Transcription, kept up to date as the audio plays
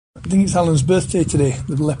think it's Alan's birthday today,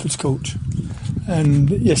 the Leopards coach. And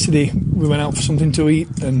yesterday we went out for something to eat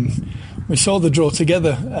and we saw the draw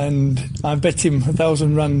together, and I bet him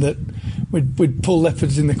R1,000 that we'd pull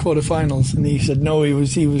Leopards in the quarterfinals, and he said no, he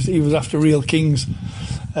was after real kings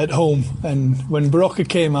at home. And when Baroka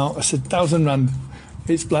came out, I said R1,000,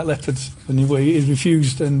 it's Black Leopards, and he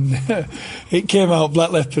refused, and it came out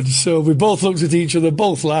Black Leopards. So we both looked at each other,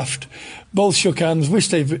 both laughed, both shook hands,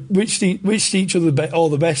 wished each other all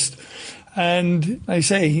the best. And I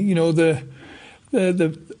say, you know, the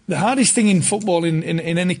hardest thing in football in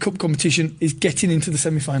any cup competition is getting into the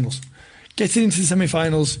semi-finals. Getting into the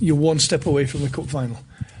semi-finals, you're one step away from the cup final.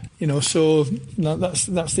 You know, so that's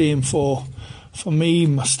the aim for me,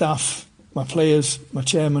 my staff, my players, my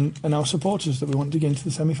chairman, and our supporters, that we want to get into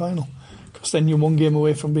the semi-final, because then you're one game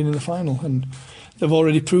away from being in the final, and they've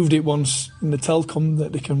already proved it once in the Telcom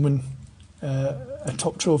that they can win a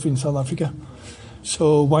top trophy in South Africa.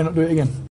 So why not do it again?